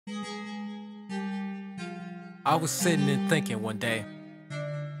I was sitting and thinking one day,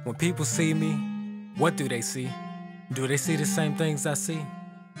 when people see me, what do they see? Do they see the same things I see?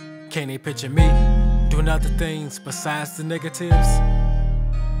 Can they picture me doing other things besides the negatives?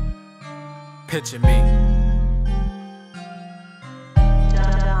 Picture me.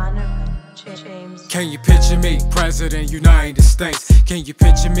 Donovan James. Can you picture me, President United States? Can you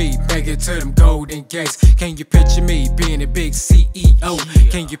picture me making to them golden gates? Can you picture me being a big CEO?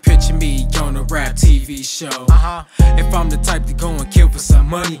 Can you picture me on a rap TV show? If I'm the type to go and kill for some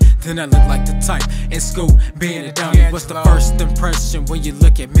money, then I look like the type in school being a dummy. What's the first impression when you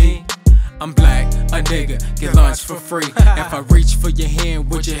look at me? I'm black, a nigga, get lunch for free. If I reach for your hand,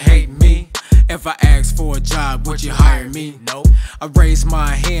 would you hate me? If I ask for a job, would you hire me? Nope. I raise my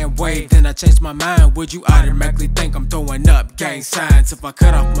hand, wave, then I change my mind. Would you automatically think I'm throwing up gang signs? If I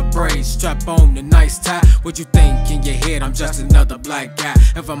cut off my braids, strap on a nice tie, would you think in your head I'm just another black guy?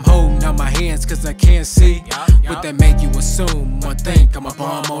 If I'm holding out my hands cause I can't see, would that make you assume or think I'm a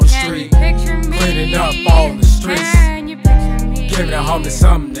bum on the street? Cleaning up all the streets, giving a homie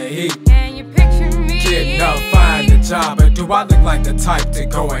something to eat, getting up, find a job. And do I look like the type to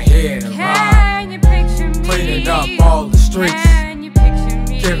go ahead and rob? Cleaning up all the streets,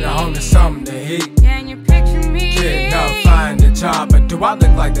 giving a homie something to eat, getting up, find a job. And do I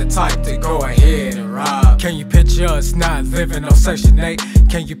look like the type to go ahead and rob? Can you picture us not living on Section 8?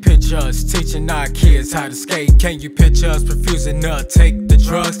 Can you picture us teaching our kids how to skate? Can you picture us refusing to take the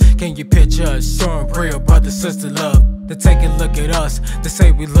drugs? Can you picture us showing real brother-sister love? To take a look at us, to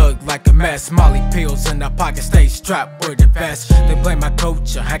say we look like a mess. Molly pills in our pockets, stay strapped with the vest. They blame our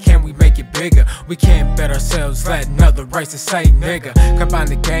culture, how can we make it bigger? We can't bet ourselves, let another race say nigga. Combine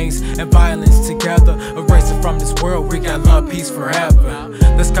the gangs and violence together, erase it from this world, we got love, peace forever.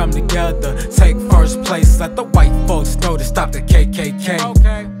 Let's come together, take first place, let the white folks know to stop the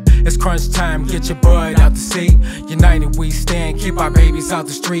KKK. It's crunch time, get your butt out the seat. United we stand, keep our babies out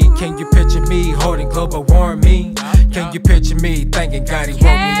the street. Can you picture me holding global warming? Can you picture me thanking God he woke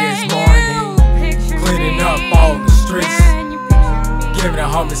me this morning? Cleaning up all the streets, giving a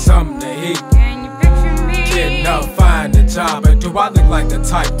homie something to eat, getting up, find a job. And do I look like the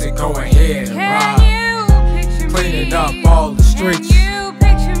type to go ahead and rob? Cleaning up all the streets,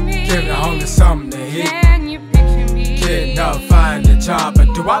 giving a homie something to eat, getting up, find a job.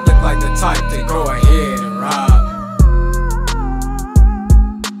 And do I look like the type to go ahead and rob?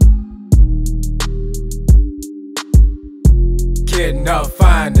 Getting up,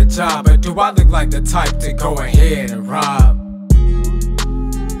 find a job. And do I look like the type to go ahead and rob?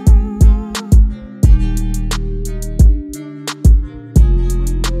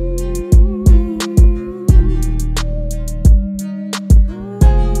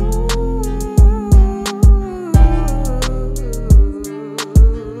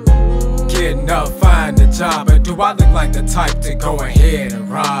 Getting up, find a job. And do I look like the type to go ahead and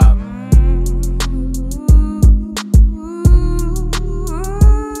rob?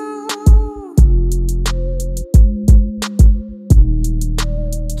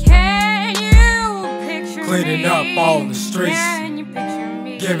 Cleaning up all the streets,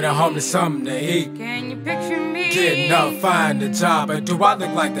 giving a homie something to eat, getting up, find a job. And do I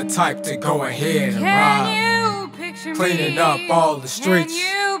look like the type to go ahead and rob? Cleaning up all the streets,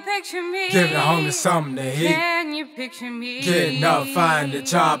 giving a homie something to eat, getting up, find a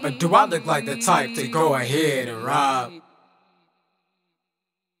job. And do I look like the type to go ahead and rob?